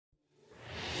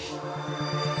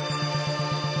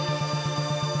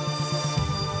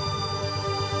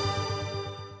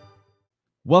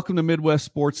Welcome to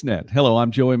Midwest Sportsnet. Hello, I'm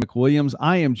Joey McWilliams.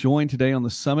 I am joined today on the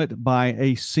summit by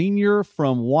a senior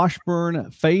from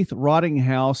Washburn, Faith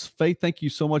Rottinghaus. Faith, thank you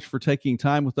so much for taking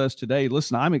time with us today.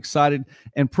 Listen, I'm excited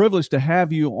and privileged to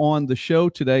have you on the show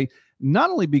today, not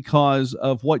only because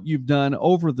of what you've done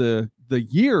over the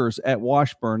years at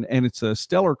Washburn, and it's a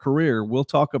stellar career. We'll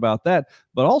talk about that,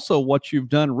 but also what you've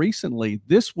done recently.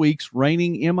 This week's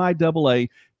reigning MIAA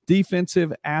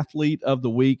Defensive Athlete of the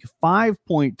Week,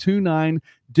 5.29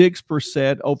 digs per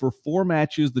set over 4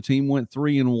 matches. The team went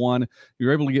 3-1.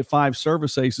 You're able to get 5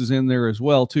 service aces in there as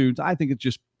well, too. I think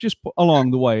it's just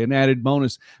along the way, an added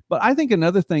bonus. But I think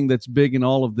another thing that's big in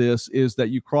all of this is that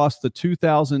you crossed the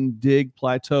 2,000 dig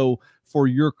plateau for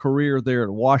your career there at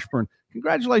Washburn.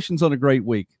 Congratulations on a great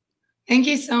week. Thank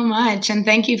you so much, and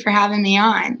thank you for having me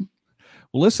on.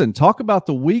 Well, listen, talk about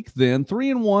the week then.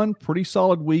 3-1, pretty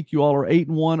solid week. You all are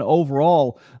 8-1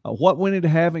 overall. What went into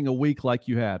having a week like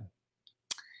you had?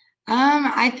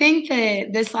 I think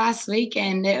that this last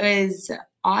weekend, it was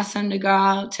awesome to go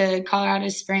out to Colorado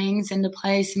Springs and to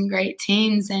play some great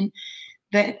teams. And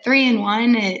the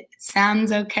 3-1, it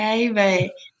sounds okay,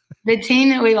 but the team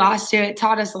that we lost to, it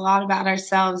taught us a lot about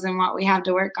ourselves and what we have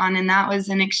to work on. And that was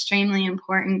an extremely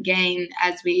important game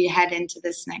as we head into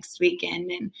this next weekend.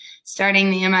 And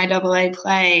starting the MIAA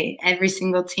play, every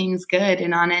single team's good.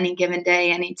 And on any given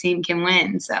day, any team can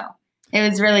win. So it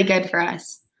was really good for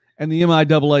us. And the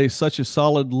MIAA is such a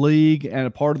solid league and a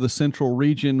part of the Central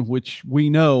region, which we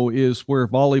know is where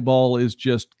volleyball is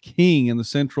just king in the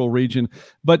Central region.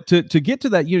 But to get to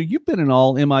that, you've been an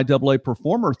all MIAA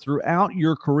performer throughout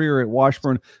your career at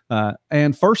Washburn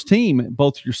and first team,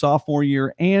 both your sophomore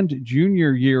year and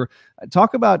junior year.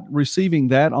 Talk about receiving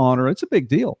that honor. It's a big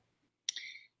deal.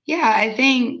 Yeah, I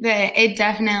think that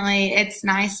it's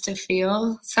nice to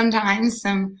feel sometimes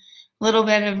some little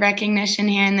bit of recognition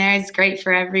here and there is great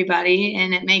for everybody,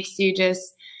 and it makes you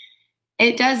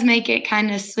it does make it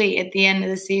kind of sweet at the end of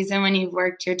the season when you've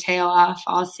worked your tail off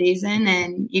all season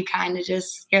and you kind of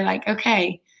you're like,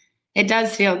 okay, it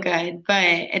does feel good. But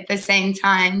at the same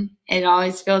time, it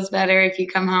always feels better if you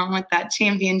come home with that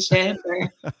championship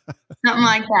or something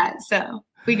like that. So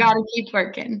we got to keep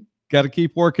working. Got to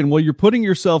keep working. Well, you're putting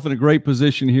yourself in a great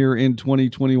position here in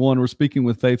 2021. We're speaking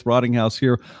with Faith Rottinghaus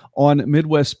here on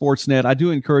Midwest Sportsnet. I do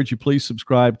encourage you, please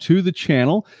subscribe to the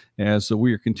channel as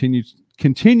we are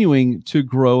continuing to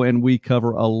grow, and we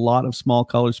cover a lot of small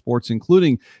college sports,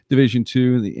 including Division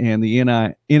II and the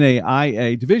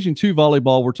NAIA. Division II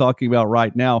volleyball we're talking about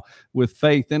right now with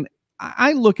Faith. And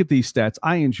I look at these stats.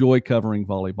 I enjoy covering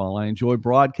volleyball. I enjoy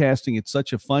broadcasting. It's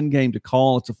such a fun game to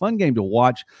call. It's a fun game to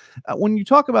watch. When you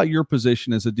talk about your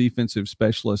position as a defensive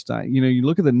specialist, you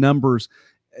look at the numbers.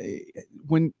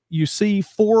 When you see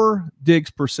 4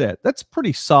 digs per set, that's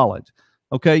pretty solid.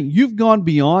 Okay, you've gone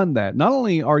beyond that. Not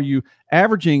only are you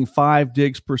averaging 5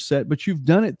 digs per set, but you've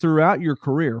done it throughout your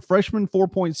career. Freshman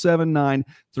 4.79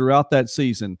 throughout that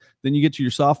season. Then you get to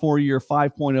your sophomore year,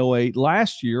 5.08.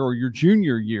 Last year, or your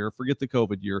junior year, forget the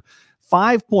COVID year,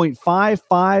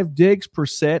 5.55 digs per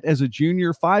set as a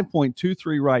junior,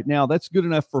 5.23 right now. That's good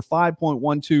enough for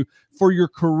 5.12 for your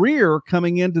career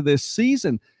coming into this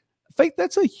season. Faith,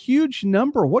 that's a huge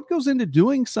number. What goes into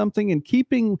doing something and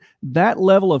keeping that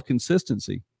level of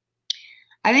consistency?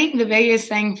 I think the biggest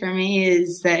thing for me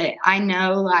is that I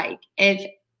know, if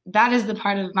that is the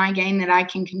part of my game that I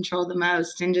can control the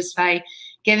most, and just by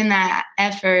giving that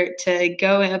effort to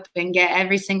go up and get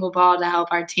every single ball to help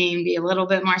our team be a little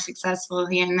bit more successful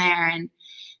here and there. And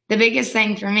the biggest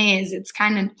thing for me is it's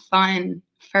kind of fun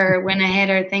for when a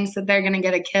hitter thinks that they're going to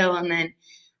get a kill, and then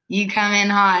you come in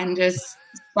hot and just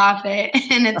stop it.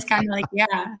 And it's kind of like,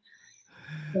 yeah.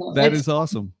 So that is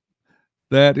awesome.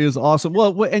 That is awesome.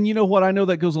 Well, and you know what? I know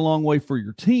that goes a long way for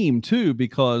your team too,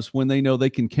 because when they know they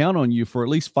can count on you for at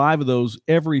least 5 of those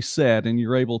every set, and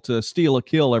you're able to steal a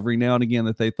kill every now and again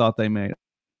that they thought they may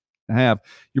have,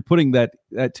 you're putting that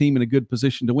team in a good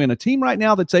position to win. A team right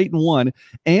now that's 8-1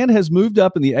 and has moved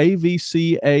up in the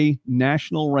AVCA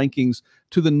national rankings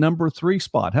to the number 3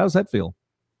 spot. How does that feel?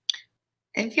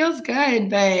 It feels good,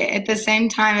 but at the same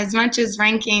time, as much as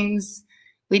rankings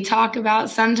we talk about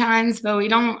sometimes, but we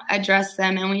don't address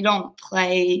them and we don't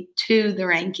play to the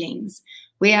rankings.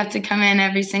 We have to come in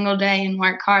every single day and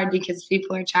work hard because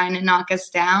people are trying to knock us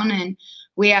down, and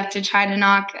we have to try to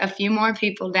knock a few more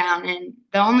people down. And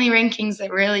the only rankings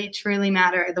that really truly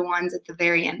matter are the ones at the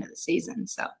very end of the season.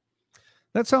 So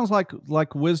that sounds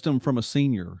like wisdom from a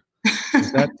senior.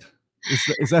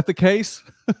 Is that the case?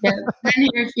 Yeah, been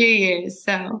here a few years,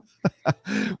 so.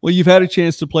 Well, you've had a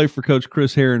chance to play for Coach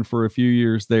Chris Herron for a few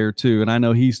years there too, and I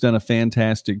know he's done a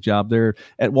fantastic job there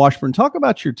at Washburn. Talk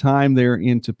about your time there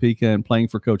in Topeka and playing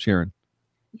for Coach Herron.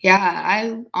 Yeah,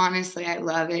 I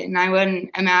love it, and I wouldn't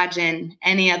imagine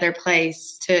any other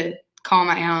place to call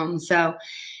my home. So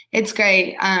it's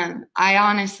great. I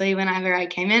honestly, whenever I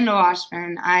came into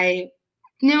Washburn, I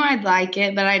knew I'd like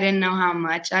it, but I didn't know how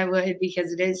much I would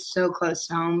because it is so close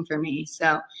to home for me.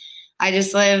 So I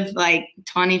just live like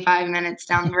 25 minutes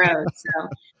down the road. So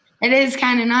it is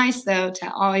kind of nice, though,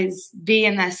 to always be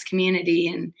in this community.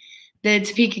 And the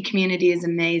Topeka community is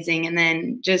amazing. And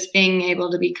then just being able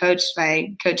to be coached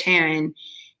by Coach Herron,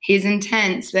 he's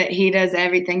intense, but he does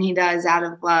everything he does out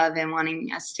of love and wanting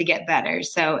us to get better.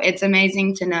 So it's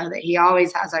amazing to know that he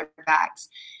always has our backs,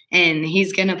 and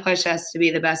he's going to push us to be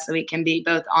the best that we can be,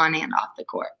 both on and off the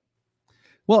court.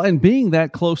 Well, and being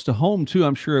that close to home, too,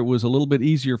 I'm sure it was a little bit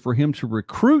easier for him to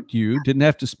recruit you. Didn't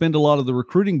have to spend a lot of the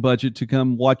recruiting budget to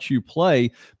come watch you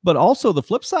play. But also the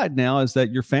flip side now is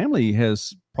that your family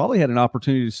has probably had an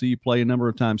opportunity to see you play a number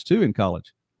of times, too, in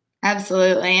college.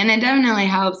 Absolutely. And it definitely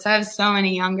helps. I have so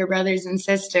many younger brothers and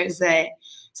sisters that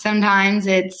sometimes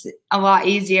it's a lot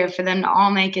easier for them to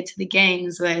all make it to the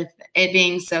games with it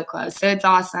being so close. So it's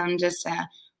awesome just to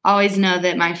always know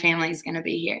that my family is going to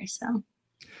be here. So.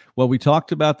 Well, we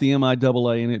talked about the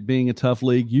MIAA and it being a tough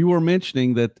league. You were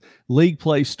mentioning that league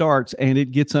play starts and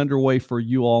it gets underway for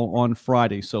you all on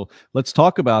Friday. So let's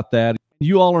talk about that.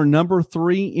 You all are number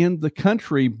 3 in the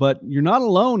country, but you're not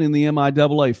alone in the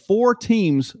MIAA. 4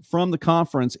 teams from the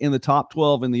conference in the top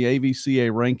 12 in the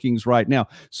AVCA rankings right now.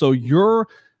 So your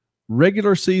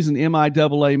regular season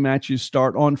MIAA matches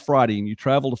start on Friday, and you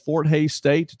travel to Fort Hays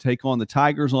State to take on the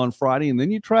Tigers on Friday, and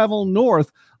then you travel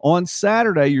north on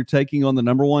Saturday. You're taking on the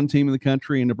number 1 team in the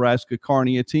country in Nebraska,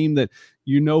 Kearney, a team that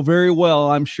you know very well,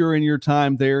 I'm sure, in your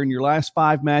time there. In your last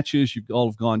 5 matches, you've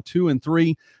all have gone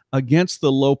 2-3 against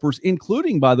the Lopers,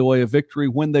 including, by the way, a victory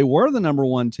when they were the number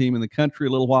 1 team in the country a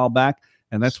little while back,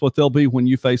 and that's what they'll be when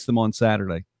you face them on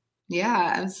Saturday.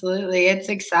 Yeah, absolutely. It's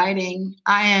exciting.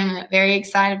 I am very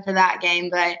excited for that game,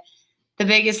 but the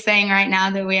biggest thing right now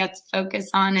that we have to focus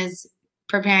on is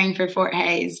preparing for Fort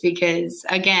Hays because,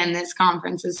 again, this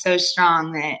conference is so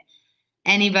strong that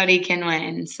anybody can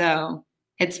win. So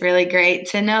it's really great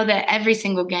to know that every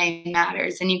single game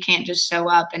matters and you can't just show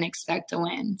up and expect to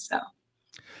win. So.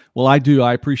 Well, I do.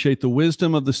 I appreciate the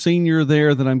wisdom of the senior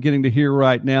there that I'm getting to hear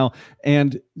right now,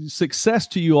 and success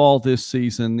to you all this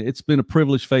season. It's been a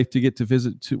privilege, Faith, to get to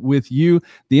visit with you,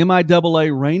 the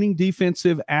MIAA Reigning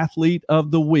Defensive Athlete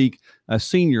of the Week, a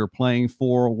senior playing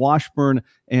for Washburn.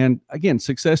 And again,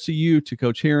 success to you, to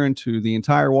Coach Herron, to the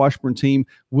entire Washburn team.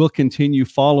 We'll continue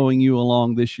following you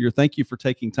along this year. Thank you for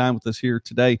taking time with us here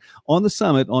today on the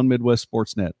Summit on Midwest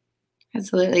Sportsnet.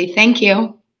 Absolutely. Thank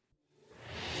you.